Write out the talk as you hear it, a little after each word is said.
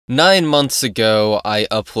9 months ago, I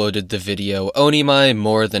uploaded the video Onimai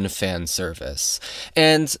More Than Fan Service.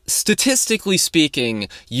 And statistically speaking,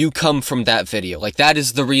 you come from that video. Like, that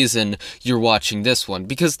is the reason you're watching this one.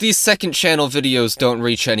 Because these second channel videos don't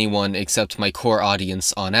reach anyone except my core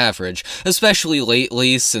audience on average. Especially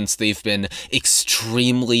lately, since they've been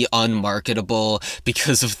extremely unmarketable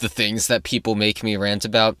because of the things that people make me rant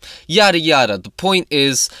about. Yada yada. The point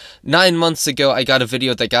is, 9 months ago, I got a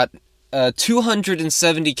video that got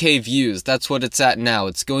 270k views. That's what it's at now.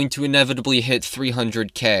 It's going to inevitably hit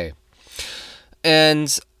 300k.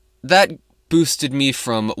 And that boosted me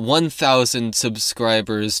from 1,000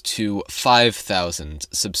 subscribers to 5,000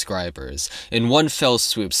 subscribers in one fell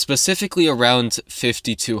swoop, specifically around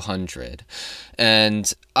 5,200.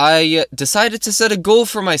 And I decided to set a goal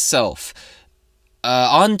for myself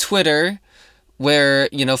on Twitter, where,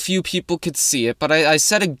 you know, few people could see it, but I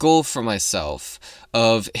set a goal for myself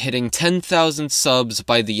of hitting 10,000 subs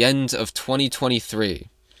by the end of 2023.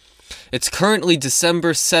 It's currently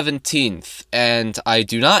December 17th, and I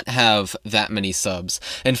do not have that many subs.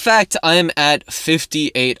 In fact, I'm at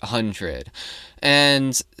 5,800.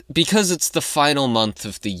 And because it's the final month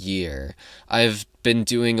of the year, I've been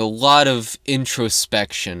doing a lot of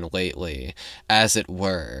introspection lately, as it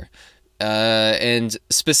were. And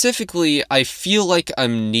specifically, I feel like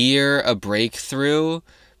I'm near a breakthrough,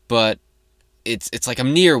 but it's like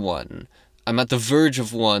I'm near one. I'm at the verge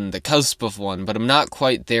of one, the cusp of one, but I'm not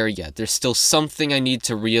quite there yet. There's still something I need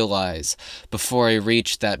to realize before I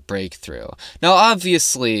reach that breakthrough. Now,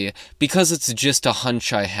 obviously, because it's just a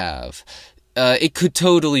hunch I have, it could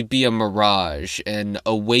totally be a mirage, an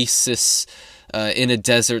oasis in a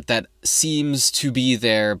desert that seems to be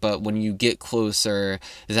there, but when you get closer,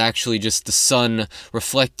 is actually just the sun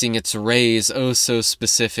reflecting its rays oh so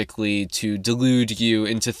specifically to delude you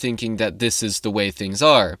into thinking that this is the way things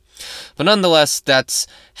are. But nonetheless, that's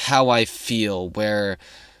how I feel, where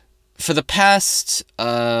for the past,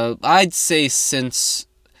 I'd say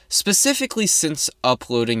specifically since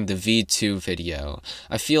uploading the V2 video,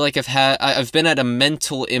 I feel like I've been at a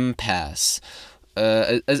mental impasse,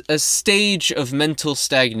 a stage of mental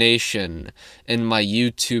stagnation in my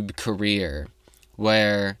YouTube career,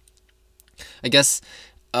 where I guess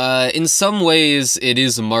in some ways it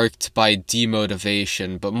is marked by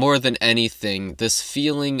demotivation, but more than anything, this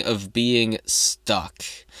feeling of being stuck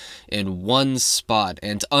in one spot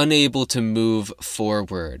and unable to move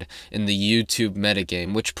forward in the YouTube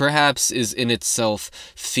metagame, which perhaps is in itself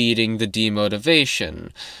feeding the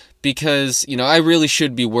demotivation. Because, you know, I really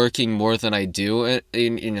should be working more than I do,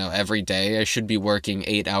 every day. I should be working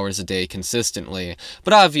 8 hours a day consistently.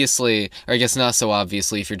 But obviously, or I guess not so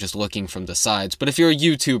obviously if you're just looking from the sides, but if you're a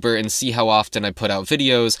YouTuber and see how often I put out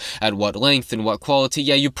videos, at what length and what quality,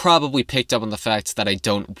 yeah, you probably picked up on the fact that I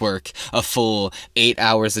don't work a full 8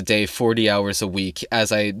 hours a day, 40 hours a week,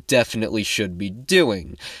 as I definitely should be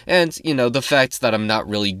doing. And, you know, the fact that I'm not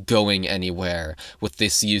really going anywhere with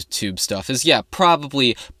this YouTube stuff is, yeah,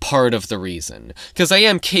 probably part of the reason, because I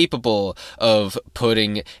am capable of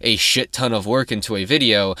putting a shit ton of work into a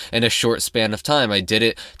video in a short span of time. I did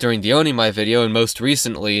it during the Onimai video, and most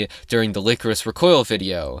recently during the Licorice Recoil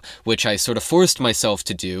video, which I sort of forced myself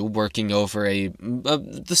to do, working over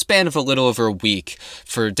the span of a little over a week,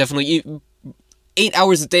 for definitely 8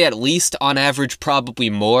 hours a day at least, on average probably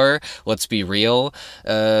more, let's be real,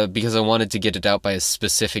 because I wanted to get it out by a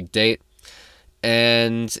specific date.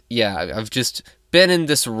 And yeah, I've just been in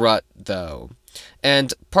this rut, though.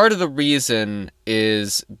 And part of the reason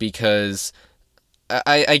is because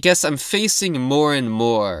I guess I'm facing more and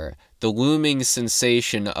more the looming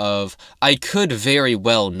sensation of I could very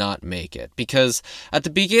well not make it. Because at the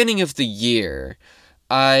beginning of the year,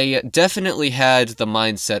 I definitely had the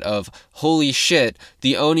mindset of, holy shit,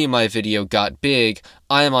 the Onimai video got big,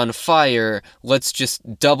 I'm on fire, let's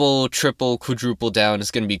just double, triple, quadruple down,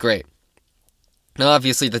 it's gonna be great. Now,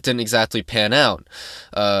 obviously, that didn't exactly pan out,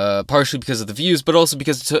 partially because of the views, but also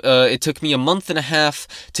because it took me a month and a half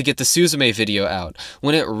to get the Suzume video out,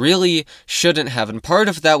 when it really shouldn't have, and part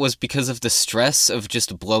of that was because of the stress of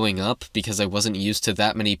just blowing up, because I wasn't used to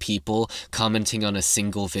that many people commenting on a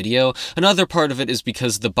single video. Another part of it is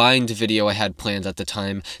because the Bind video I had planned at the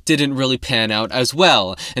time didn't really pan out as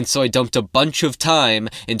well, and so I dumped a bunch of time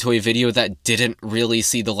into a video that didn't really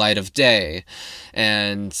see the light of day,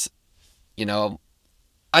 and, you know,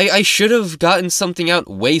 I should have gotten something out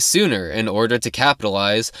way sooner in order to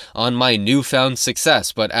capitalize on my newfound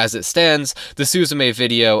success, but as it stands, the Suzume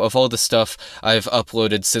video, of all the stuff I've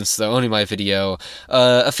uploaded since the Onimai video,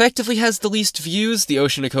 effectively has the least views. The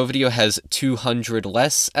Oshinoko video has 200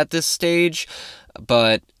 less at this stage,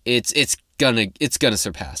 but it's gonna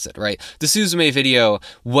surpass it, right? The Suzume video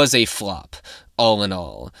was a flop, all in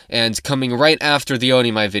all, and coming right after the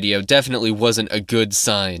Onimai video definitely wasn't a good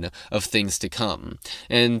sign of things to come.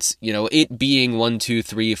 And, you know, it being 1, 2,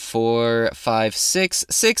 3, 4, 5, 6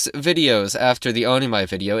 videos after the Onimai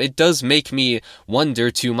video, it does make me wonder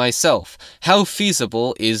to myself, how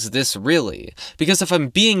feasible is this really? Because if I'm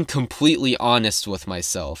being completely honest with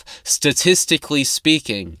myself, statistically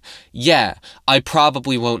speaking, yeah, I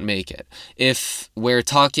probably won't make it. If we're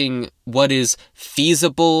talking what is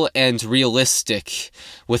feasible and realistic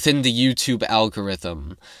within the YouTube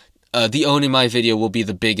algorithm, the Onimai video will be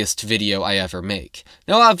the biggest video I ever make.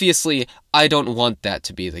 Now, obviously, I don't want that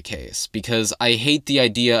to be the case, because I hate the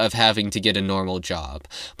idea of having to get a normal job.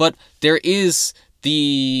 But there is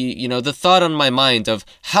the thought on my mind of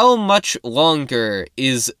how much longer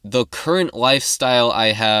is the current lifestyle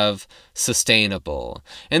I have sustainable?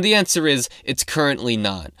 And the answer is, it's currently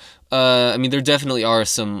not. I mean, there definitely are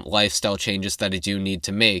some lifestyle changes that I do need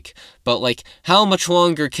to make, but, like, how much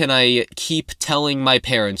longer can I keep telling my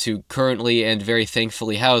parents, who currently and very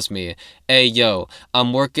thankfully house me, hey, yo,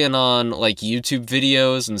 I'm working on, like, YouTube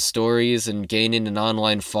videos and stories and gaining an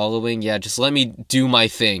online following, yeah, just let me do my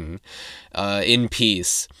thing, in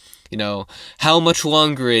peace. You know, how much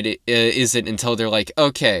longer is it until they're like,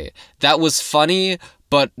 okay, that was funny,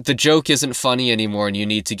 but the joke isn't funny anymore and you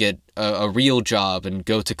need to get a real job and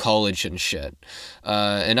go to college and shit.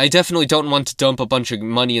 And I definitely don't want to dump a bunch of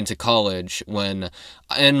money into college when,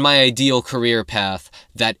 in my ideal career path,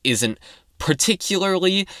 that isn't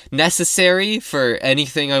particularly necessary for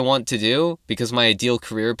anything I want to do, because my ideal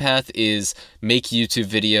career path is make YouTube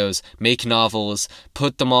videos, make novels,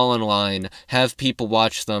 put them all online, have people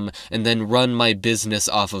watch them, and then run my business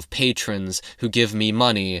off of patrons who give me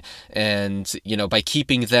money, and, you know, by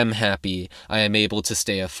keeping them happy, I am able to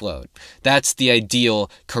stay afloat. That's the ideal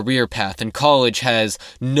career path, and college has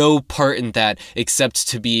no part in that except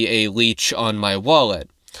to be a leech on my wallet.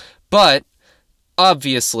 But,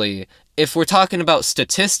 obviously, if we're talking about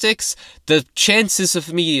statistics, the chances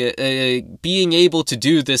of me being able to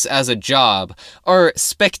do this as a job are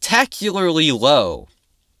spectacularly low.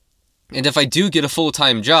 And if I do get a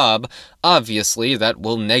full-time job, obviously that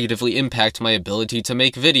will negatively impact my ability to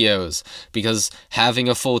make videos, because having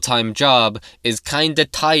a full-time job is kinda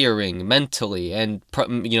tiring mentally and,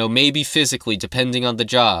 you know, maybe physically, depending on the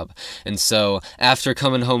job. And so, after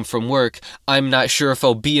coming home from work, I'm not sure if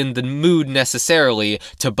I'll be in the mood necessarily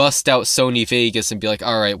to bust out Sony Vegas and be like,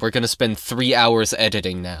 alright, we're gonna spend 3 hours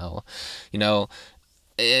editing now. You know,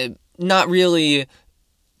 not really...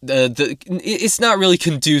 it's not really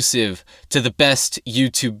conducive to the best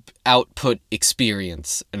YouTube output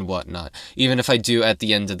experience and whatnot, even if I do, at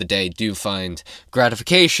the end of the day, do find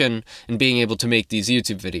gratification in being able to make these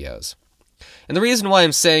YouTube videos. And the reason why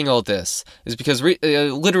I'm saying all this is because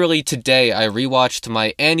literally today I rewatched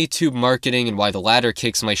my Anitube marketing and why the ladder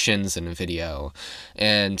kicks my shins in a video.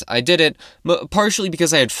 And I did it partially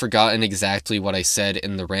because I had forgotten exactly what I said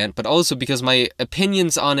in the rant, but also because my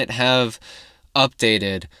opinions on it have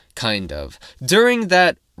updated, kind of. During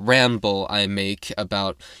that ramble I make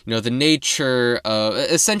about, you know, the nature of...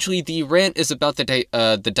 essentially, the rant is about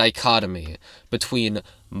the dichotomy between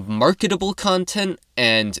marketable content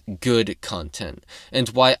and good content, and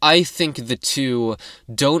why I think the two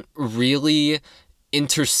don't really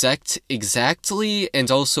intersect exactly, and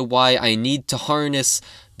also why I need to harness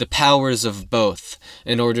the powers of both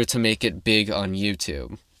in order to make it big on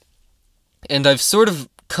YouTube. And I've sort of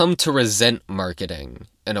come to resent marketing,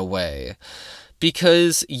 in a way,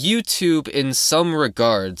 because YouTube, in some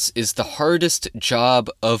regards, is the hardest job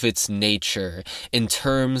of its nature in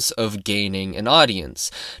terms of gaining an audience.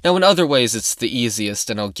 Now, in other ways, it's the easiest,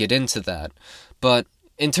 and I'll get into that, but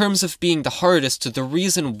in terms of being the hardest, the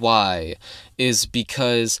reason why is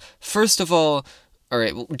because, first of all,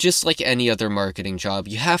 alright, well, just like any other marketing job,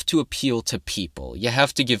 you have to appeal to people. You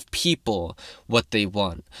have to give people what they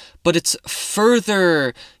want. But it's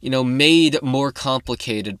further, you know, made more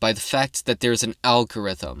complicated by the fact that there's an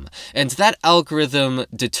algorithm. And that algorithm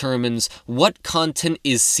determines what content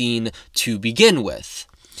is seen to begin with.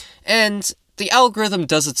 And the algorithm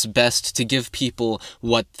does its best to give people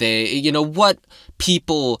what what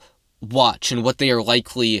people watch and what they are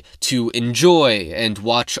likely to enjoy and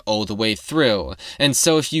watch all the way through. And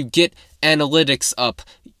so if you get analytics up,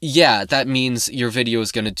 yeah, that means your video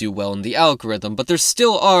is going to do well in the algorithm, but there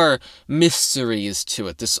still are mysteries to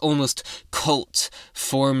it. This almost cult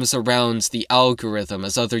forms around the algorithm,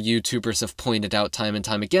 as other YouTubers have pointed out time and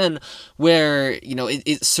time again, where, you know,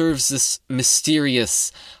 it serves this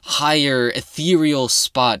mysterious, higher, ethereal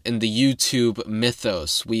spot in the YouTube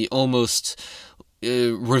mythos. We almost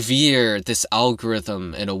revere this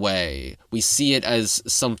algorithm in a way. We see it as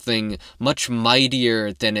something much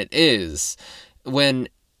mightier than it is. When,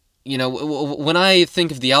 you know, when I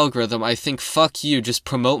think of the algorithm, I think, fuck you, just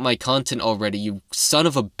promote my content already, you son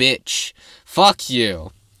of a bitch. Fuck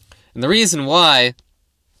you. And the reason why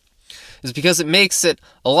is because it makes it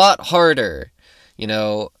a lot harder, you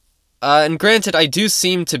know. And granted, I do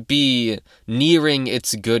seem to be nearing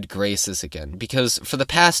its good graces again, because for the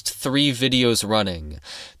past 3 videos running,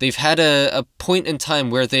 they've had a point in time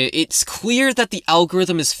where it's clear that the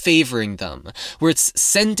algorithm is favoring them, where it's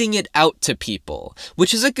sending it out to people,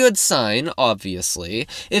 which is a good sign, obviously.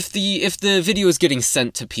 If the video is getting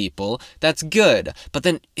sent to people, that's good, but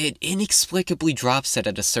then it inexplicably drops it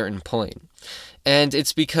at a certain point. And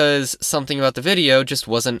it's because something about the video just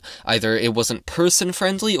wasn't, either it wasn't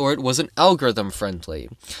person-friendly or it wasn't algorithm-friendly.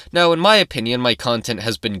 Now, in my opinion, my content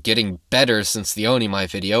has been getting better since the Onimai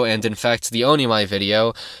video, and in fact, the Onimai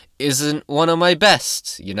video isn't one of my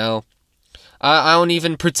best, you know? I don't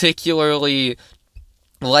even particularly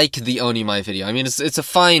like the Onimai video. I mean, it's a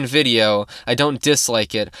fine video, I don't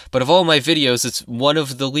dislike it, but of all my videos, it's one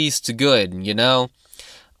of the least good, you know?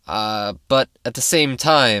 But at the same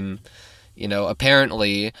time, you know,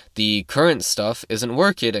 apparently, the current stuff isn't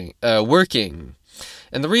working.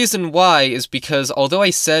 And the reason why is because, although I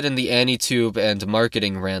said in the Anitube and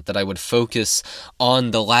marketing rant that I would focus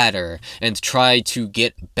on the latter and try to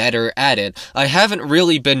get better at it, I haven't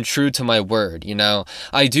really been true to my word, you know?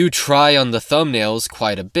 I do try on the thumbnails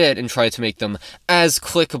quite a bit and try to make them as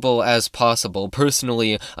clickable as possible.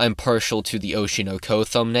 Personally, I'm partial to the Oshinoko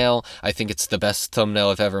thumbnail. I think it's the best thumbnail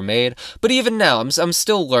I've ever made. But even now, I'm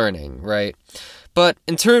still learning, right? But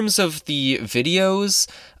in terms of the videos,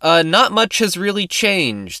 not much has really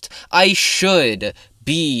changed. I should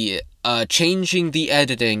be changing the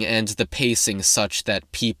editing and the pacing such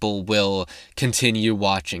that people will continue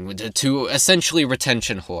watching, to essentially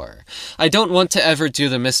retention whore. I don't want to ever do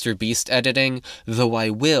the Mr. Beast editing, though I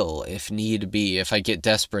will, if need be, if I get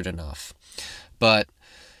desperate enough. But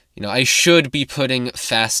you know, I should be putting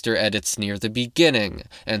faster edits near the beginning,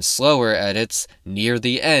 and slower edits near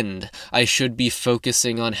the end. I should be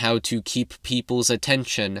focusing on how to keep people's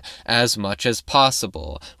attention as much as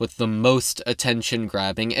possible, with the most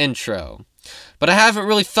attention-grabbing intro. But I haven't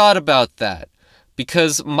really thought about that,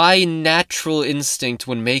 because my natural instinct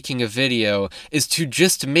when making a video is to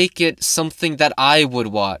just make it something that I would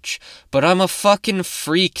watch. But I'm a fucking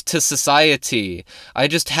freak to society. I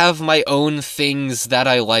just have my own things that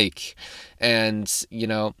I like. And, you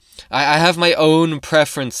know, I have my own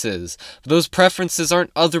preferences. Those preferences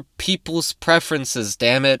aren't other people's preferences,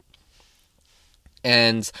 damn it.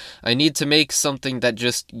 And I need to make something that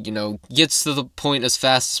just, you know, gets to the point as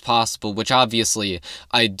fast as possible, which obviously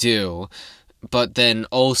I do. But then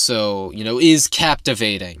also, you know, is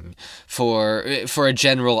captivating for a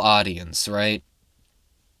general audience, right?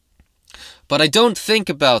 But I don't think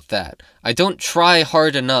about that. I don't try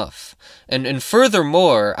hard enough. And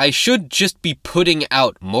furthermore, I should just be putting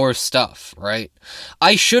out more stuff, right?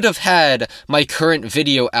 I should have had my current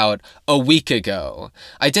video out a week ago.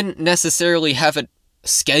 I didn't necessarily have it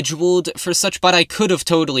scheduled for such, but I could have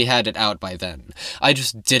totally had it out by then. I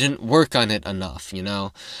just didn't work on it enough, you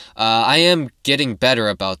know? I am getting better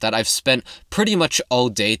about that. I've spent pretty much all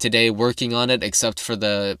day today working on it, except for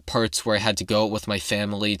the parts where I had to go out with my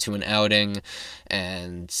family to an outing,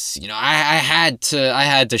 and, you know, I had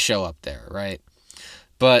to show up there, right?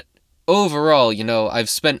 But overall, you know, I've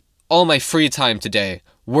spent all my free time today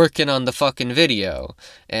working on the fucking video,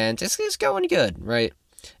 and it's going good, right?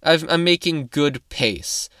 I'm making good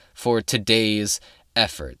pace for today's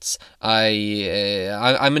efforts.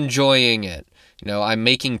 I'm enjoying it. You know, I'm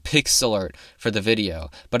making pixel art for the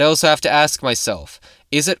video. But I also have to ask myself,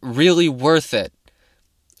 is it really worth it?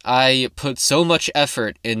 I put so much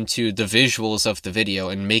effort into the visuals of the video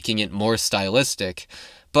and making it more stylistic,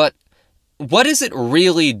 but what is it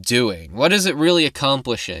really doing? What is it really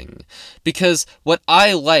accomplishing? Because what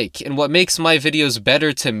I like and what makes my videos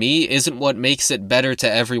better to me isn't what makes it better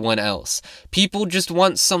to everyone else. People just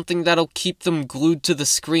want something that'll keep them glued to the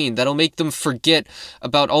screen, that'll make them forget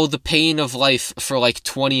about all the pain of life for like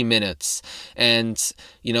 20 minutes. And,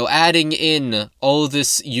 you know, adding in all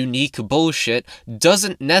this unique bullshit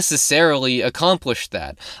doesn't necessarily accomplish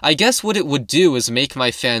that. I guess what it would do is make my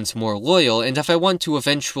fans more loyal, and if I want to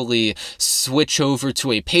eventually switch over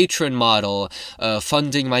to a patron model,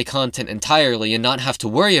 funding my content entirely and not have to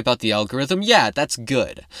worry about the algorithm, yeah, that's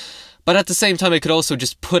good. But at the same time, I could also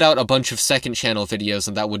just put out a bunch of second channel videos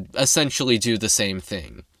and that would essentially do the same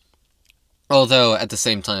thing. Although, at the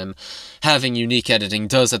same time, having unique editing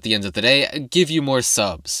does, at the end of the day, give you more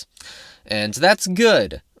subs. And that's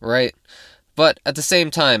good, right? But at the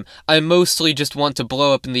same time, I mostly just want to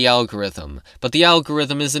blow up in the algorithm. But the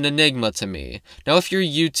algorithm is an enigma to me. Now, if you're a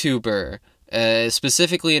YouTuber,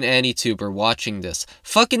 specifically an Anituber watching this,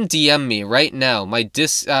 fucking DM me right now. My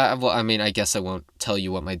well, I mean, I guess I won't tell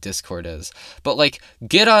you what my Discord is. But, like,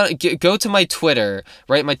 go to my Twitter,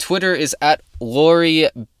 right? My Twitter is at Lori,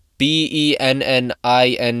 BENNINGO,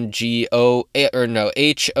 or no,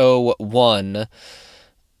 HO1.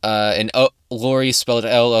 And Lori spelled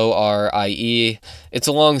LORIE. It's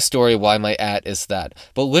a long story why my @ is that.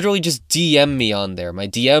 But literally just DM me on there. My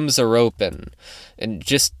DMs are open. And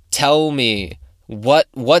just tell me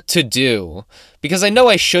what to do. Because I know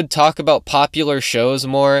I should talk about popular shows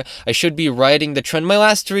more. I should be writing the trend. My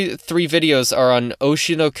last three videos are on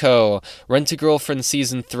Oshinoko, Rent-A-Girlfriend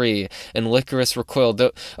Season 3, and Licorice Recoiled.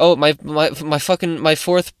 Oh, my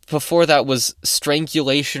fourth before that was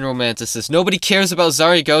Strangulation Romanticist. Nobody cares about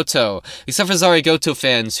Zarigoto, except for Zarigoto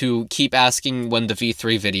fans who keep asking when the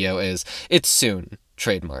V3 video is. It's soon.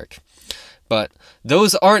 Trademark. But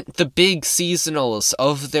those aren't the big seasonals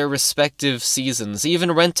of their respective seasons.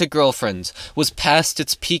 Even Rent-A-Girlfriend was past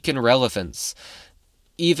its peak in relevance.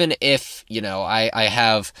 Even if, you know, I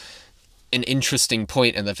have an interesting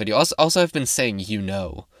point in the video. Also, I've been saying, you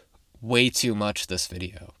know, way too much this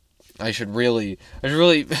video. I should really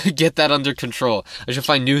get that under control. I should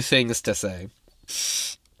find new things to say.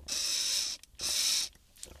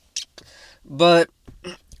 But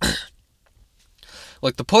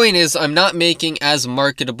look, the point is, I'm not making as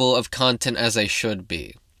marketable of content as I should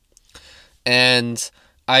be. And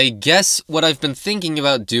I guess what I've been thinking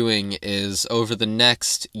about doing is, over the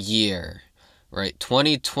next year, right,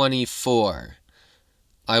 2024,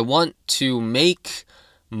 I want to make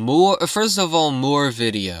more, first of all, more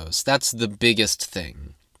videos. That's the biggest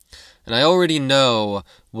thing. And I already know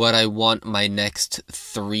what I want my next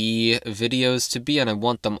 3 videos to be, and I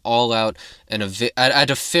want them all out in at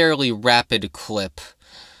a fairly rapid clip.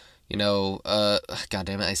 You know, God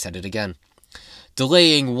damn it, I said it again.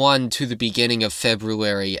 Delaying one to the beginning of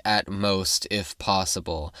February at most, if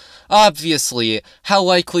possible. Obviously, how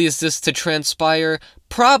likely is this to transpire?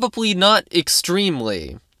 Probably not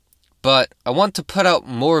extremely. But I want to put out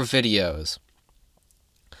more videos.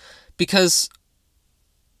 Because,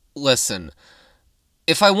 listen,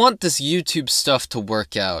 if I want this YouTube stuff to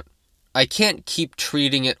work out, I can't keep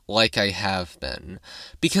treating it like I have been.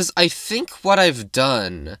 Because I think what I've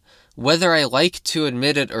done, whether I like to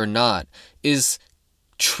admit it or not, is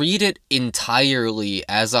treat it entirely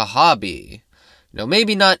as a hobby. You know,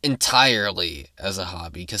 maybe not entirely as a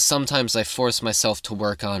hobby, because sometimes I force myself to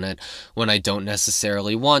work on it when I don't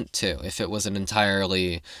necessarily want to. If it wasn't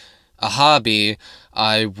entirely a hobby,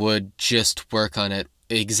 I would just work on it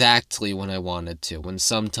exactly when I wanted to. When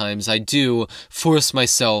sometimes I do force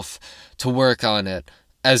myself to work on it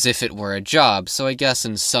as if it were a job. So I guess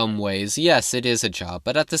in some ways, yes, it is a job.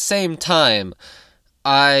 But at the same time,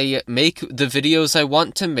 I make the videos I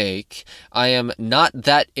want to make. I am not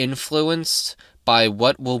that influenced by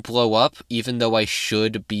what will blow up, even though I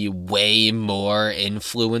should be way more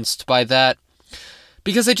influenced by that.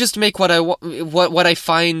 Because I just make what I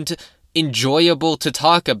find enjoyable to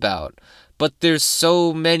talk about. But there's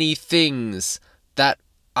so many things that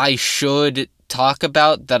I should talk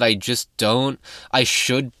about that I just don't. I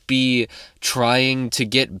should be trying to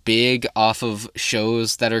get big off of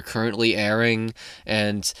shows that are currently airing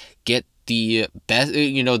and get the best,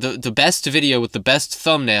 you know, the best video with the best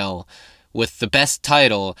thumbnail, with the best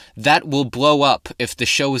title, that will blow up if the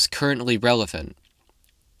show is currently relevant.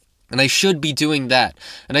 And I should be doing that.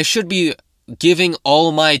 And I should be giving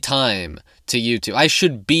all my time to YouTube. I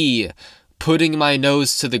should be putting my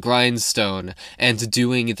nose to the grindstone and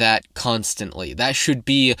doing that constantly. That should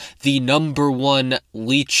be the #1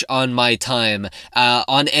 leech on my time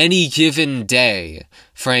on any given day,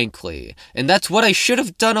 frankly. And that's what I should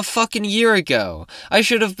have done a fucking year ago. I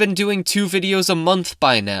should have been doing 2 videos a month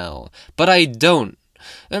by now, but I don't.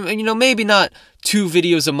 And, you know, maybe not 2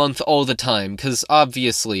 videos a month all the time, because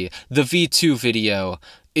obviously the V2 video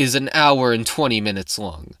is an hour and 20 minutes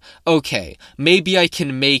long. Okay, maybe I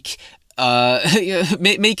can make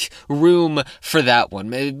room for that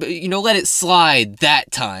one. You know, let it slide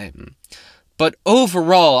that time. But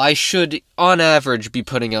overall, I should, on average, be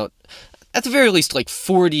putting out, at the very least, like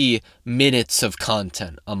 40 minutes of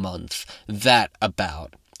content a month. That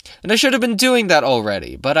about. And I should have been doing that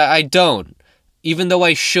already, but I don't. Even though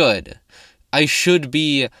I should. I should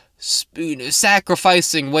be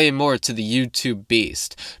sacrificing way more to the YouTube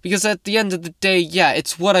beast. Because at the end of the day, yeah,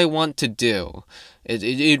 it's what I want to do.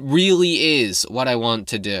 It really is what I want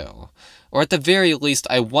to do. Or at the very least,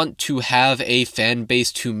 I want to have a fan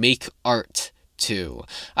base to make art to.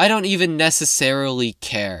 I don't even necessarily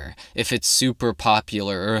care if it's super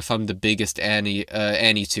popular or if I'm the biggest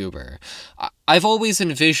Anituber. I've always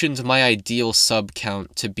envisioned my ideal sub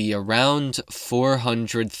count to be around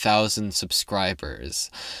 400,000 subscribers,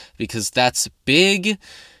 because that's big.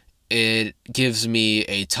 It gives me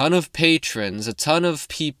a ton of patrons, a ton of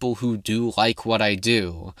people who do like what I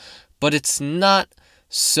do, but it's not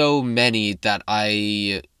so many that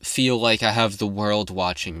I feel like I have the world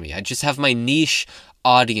watching me. I just have my niche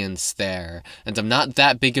audience there, and I'm not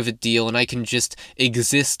that big of a deal, and I can just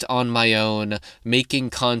exist on my own, making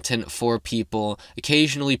content for people,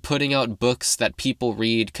 occasionally putting out books that people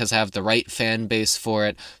read because I have the right fan base for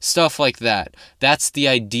it, stuff like that. That's the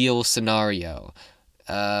ideal scenario.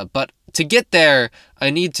 But to get there, I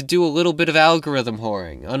need to do a little bit of algorithm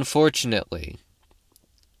whoring, unfortunately.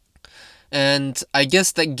 And I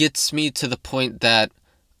guess that gets me to the point that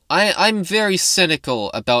I'm very cynical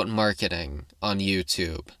about marketing on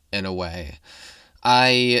YouTube, in a way.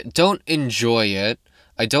 I don't enjoy it.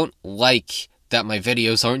 I don't like that my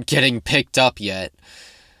videos aren't getting picked up yet.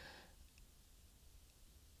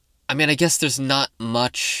 I mean, I guess there's not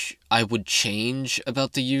much I would change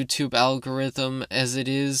about the YouTube algorithm as it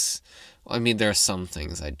is. I mean, there are some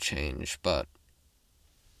things I'd change, but,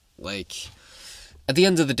 like, at the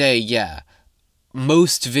end of the day, yeah,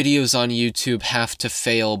 most videos on YouTube have to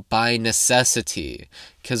fail by necessity,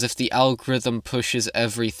 because if the algorithm pushes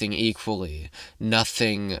everything equally,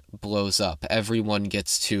 nothing blows up, everyone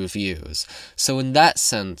gets 2 views. So in that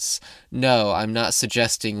sense, no, I'm not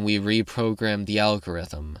suggesting we reprogram the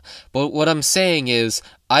algorithm. But what I'm saying is,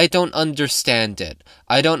 I don't understand it.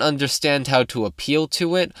 I don't understand how to appeal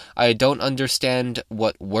to it. I don't understand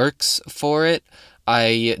what works for it.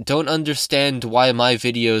 I don't understand why my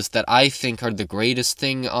videos that I think are the greatest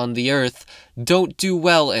thing on the earth don't do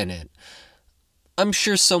well in it. I'm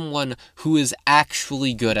sure someone who is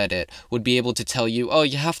actually good at it would be able to tell you, oh,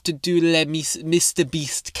 you have to do Mr.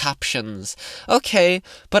 Beast captions. Okay,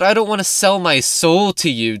 but I don't want to sell my soul to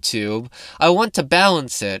YouTube. I want to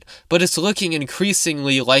balance it, but it's looking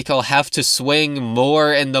increasingly like I'll have to swing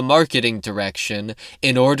more in the marketing direction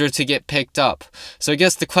in order to get picked up. So I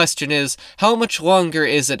guess the question is, how much longer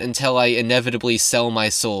is it until I inevitably sell my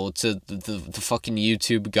soul to the fucking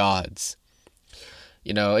YouTube gods?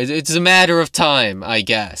 You know, it's a matter of time, I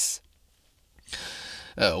guess.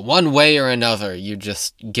 One way or another, you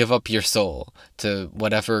just give up your soul to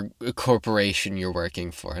whatever corporation you're working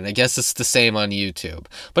for. And I guess it's the same on YouTube.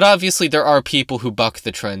 But obviously there are people who buck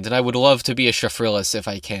the trend, and I would love to be a Shafrillis if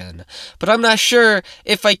I can. But I'm not sure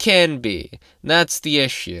if I can be. That's the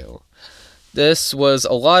issue. This was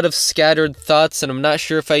a lot of scattered thoughts, and I'm not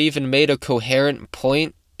sure if I even made a coherent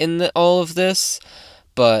point in all of this.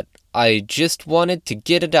 But I just wanted to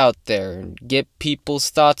get it out there and get people's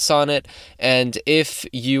thoughts on it. And if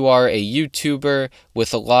you are a YouTuber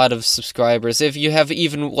with a lot of subscribers, if you have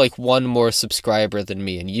even like one more subscriber than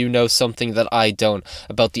me and you know something that I don't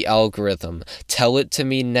about the algorithm, tell it to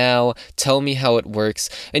me now. Tell me how it works.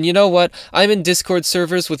 And you know what? I'm in Discord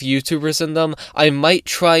servers with YouTubers in them. I might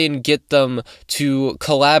try and get them to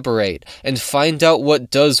collaborate and find out what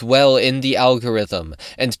does well in the algorithm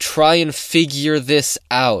and try and figure this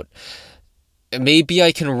out. Maybe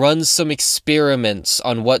I can run some experiments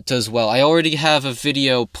on what does well. I already have a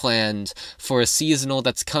video planned for a seasonal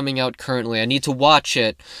that's coming out currently. I need to watch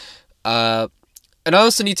it. And I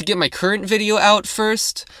also need to get my current video out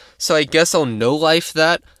first. So I guess I'll no-life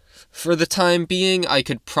that for the time being. I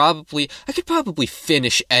could probably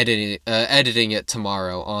finish editing it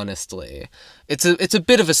tomorrow, honestly. It's a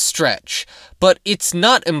bit of a stretch, but it's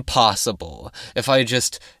not impossible if I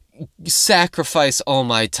just sacrifice all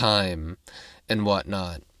my time and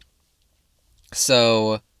whatnot.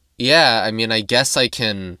 So, yeah, I mean, I guess I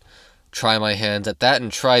can try my hand at that and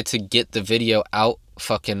try to get the video out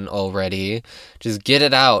fucking already. Just get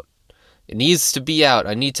it out. It needs to be out.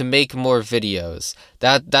 I need to make more videos.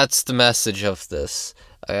 That's the message of this.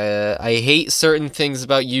 I hate certain things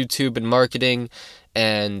about YouTube and marketing,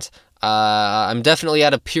 and I'm definitely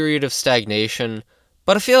at a period of stagnation,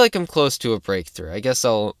 but I feel like I'm close to a breakthrough. I guess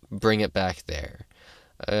I'll bring it back there.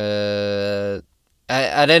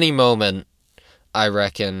 At any moment, I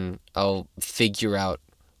reckon I'll figure out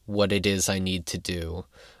what it is I need to do.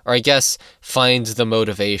 Or I guess find the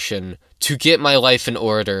motivation to get my life in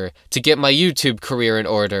order, to get my YouTube career in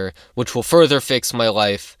order, which will further fix my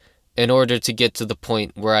life in order to get to the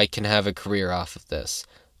point where I can have a career off of this.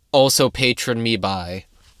 Also, patron me, bye.